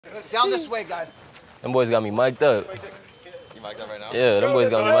Down this way, guys. Them boys got me mic'd up. You mic'd up right now? Yeah, them boys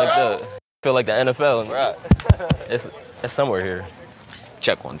got me mic'd up. Feel like the NFL. Right. It's somewhere here.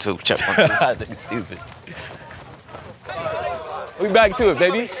 Check 1, 2. Check 1, 2. I think it's stupid. We back to it,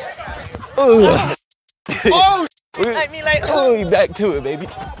 baby. Oh! We back to it, baby.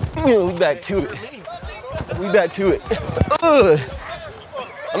 We back to it. We back to it.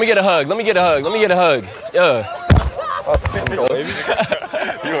 Let me get a hug. Let me get a hug. Let me get a hug. Yeah.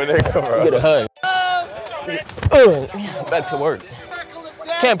 You and Nick, bro. Get a hug. Back to work.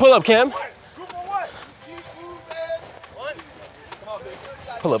 Cam, pull up, Cam.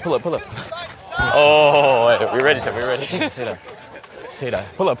 Pull up, pull up, pull up. Oh, wait, we ready, Tim, we ready. Say that. Say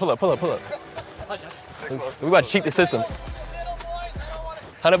that. Pull up, pull up, pull up, pull up. We about to cheat the system.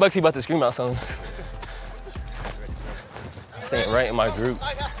 $100 he about to scream out something. Staying right in my group.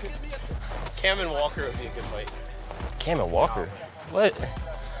 Cam and Walker would be a good fight. Cam and Walker? What?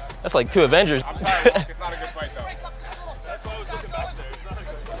 That's like 2 Avengers. It's not a good fight, though. That's why I was looking back there. It's not a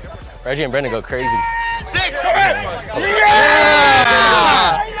good fight. Reggie and Brendan go crazy. 6, correct!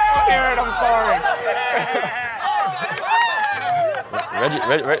 Yeah! Aaron, I'm sorry.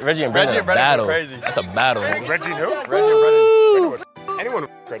 Reggie and Brendan battle. Crazy. That's a battle. Reggie who? Reggie and Brennan. Anyone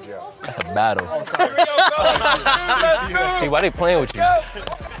would Reggie out. That's a battle. See, why they playing with you?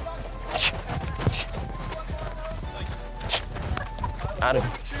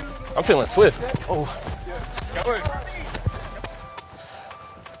 I'm feeling swift. Oh.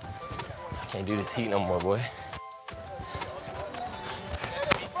 I can't do this heat no more, boy.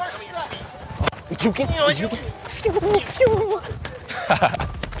 You can. When you're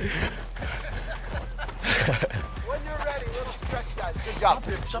ready, little stretch, guys. Good job.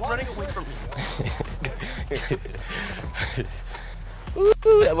 Stop running away from me. Ooh,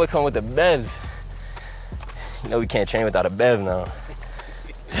 that boy come with the bevs. You know we can't train without a bev now.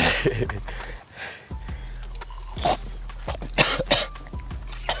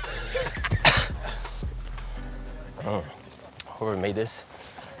 Whoever made this,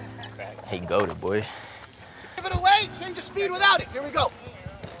 he goated, boy. Give it away, change the speed without it. Here we go.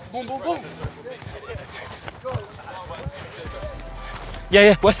 Boom, boom, boom.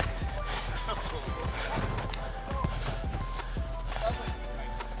 Yeah, Wes.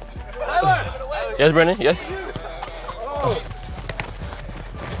 Yes, Brendan, yes. Oh.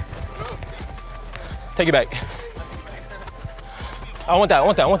 Take it back. I want that.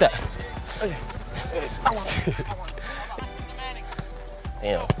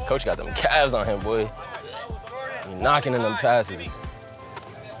 Damn, coach got them calves on him, boy. He knocking in them passes.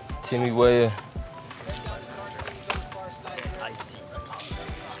 Tim Weah.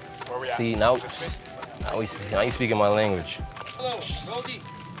 See, now you speaking my language. I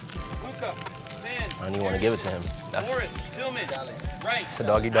don't even want to give it to him. It's a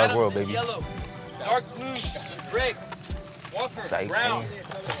dog-eat-dog world, baby. Yellow, dark blue, Greg, Walker, Brown,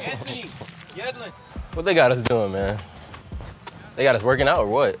 Anthony, Yedlin. What they got us doing, man? They got us working out or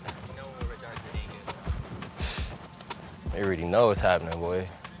what? They already know what's happening, boy.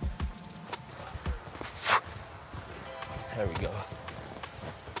 There we go.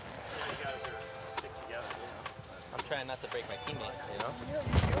 I'm trying not to break my teammate, you know?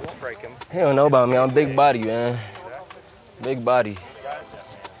 You won't break him. He don't know about me. I'm big body, man. Big body. There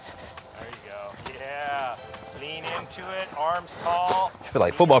you go. Yeah. Lean into it. Arms tall. I feel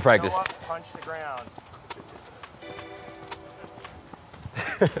like football practice. Go up, punch the ground.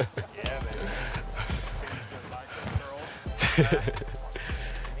 Yeah, baby.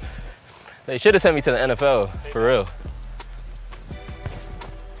 They should have sent me to the NFL, for real.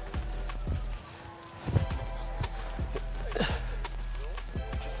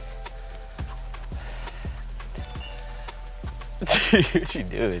 What you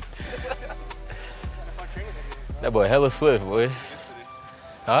doing? That boy hella swift, boy.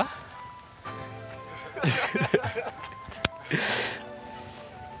 Huh?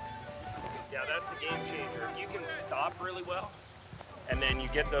 Yeah, that's a game changer. If you can stop really well, and then you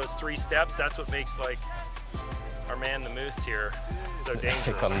get those 3 steps, that's what makes, like, our man, the Moose here, so dangerous.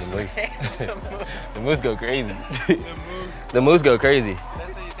 Here come the Moose. The Moose go crazy. The Moose go crazy.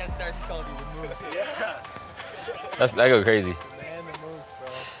 That's what you guys start calling you the Moose. Yeah. That go crazy. Man, the Moose, bro.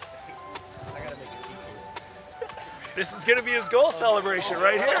 I gotta make a t-shirt. This is gonna be his goal celebration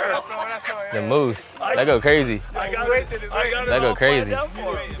right here. The Moose. That go crazy. I got it. That go crazy. You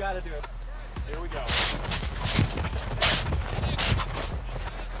gotta do it. Here we go.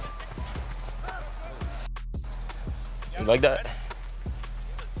 You like that?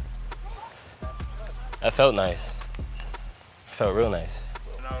 That felt nice. Felt real nice.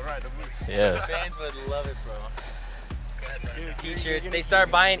 All right, the Moose. Yeah. Fans would love it, bro. New t-shirts. They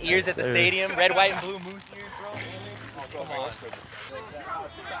start buying ears at the stadium. Red, white, and blue moose ears, bro. Come on.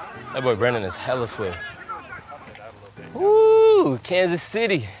 That boy Brennan is hella swift. Woo, Kansas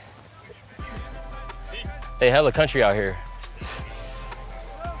City. They hella country out here.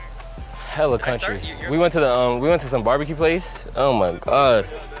 Hella country. We went to some barbecue place. Oh my God.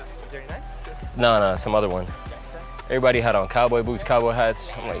 No, some other one. Everybody had on cowboy boots, cowboy hats.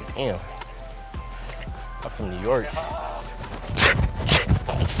 I'm like, damn. I'm from New York.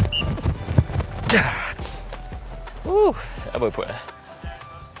 Ooh, that boy put.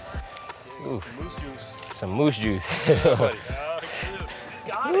 Ooh, some moose juice. Got it.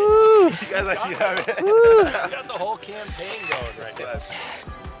 Woo. You guys actually have it. You got the whole campaign going right now.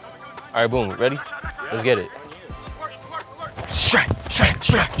 All right, boom, ready? Let's get it.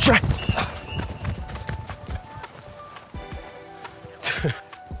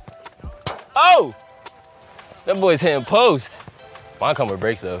 Oh! That boy's hitting post. Mine come with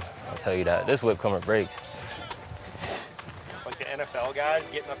brakes though, I'll tell you that. This whip come with brakes. Like the NFL guys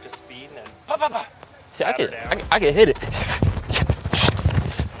getting up to speed and then pop, pop, pop. See, I can hit it. Yeah,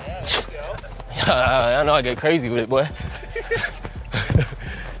 there you go. I know I get crazy with it, boy.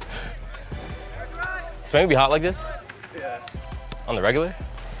 Spain be hot like this? Yeah. On the regular? Yep.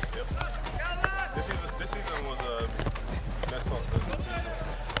 This season was a mess up.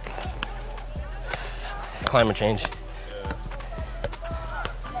 Climate change. Yeah.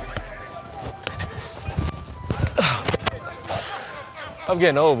 I'm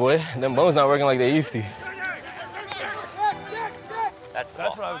getting old, boy. Them bones not working like they used to. That's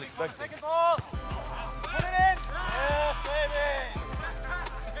what I was expecting.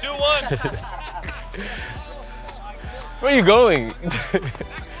 2-1. Where are you going?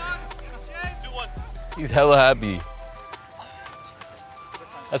 2-1. He's hella happy.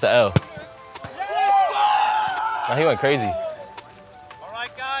 That's an L. No, he went crazy. All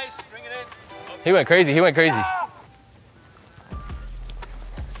right, guys, bring it in. He went crazy.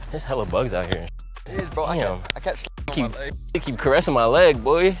 There's hella bugs out here. It is, bro. Damn. I can't sleep on my leg. They keep caressing my leg,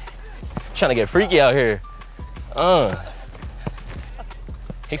 boy. Trying to get freaky out here.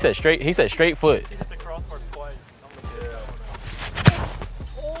 He said straight foot. Hit the crossbar twice.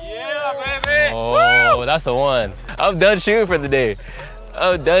 Yeah, baby. Oh, woo! That's the one. I'm done shooting for the day.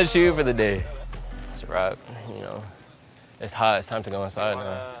 It's a wrap, you know. It's hot, it's time to go inside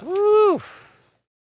now. Woo!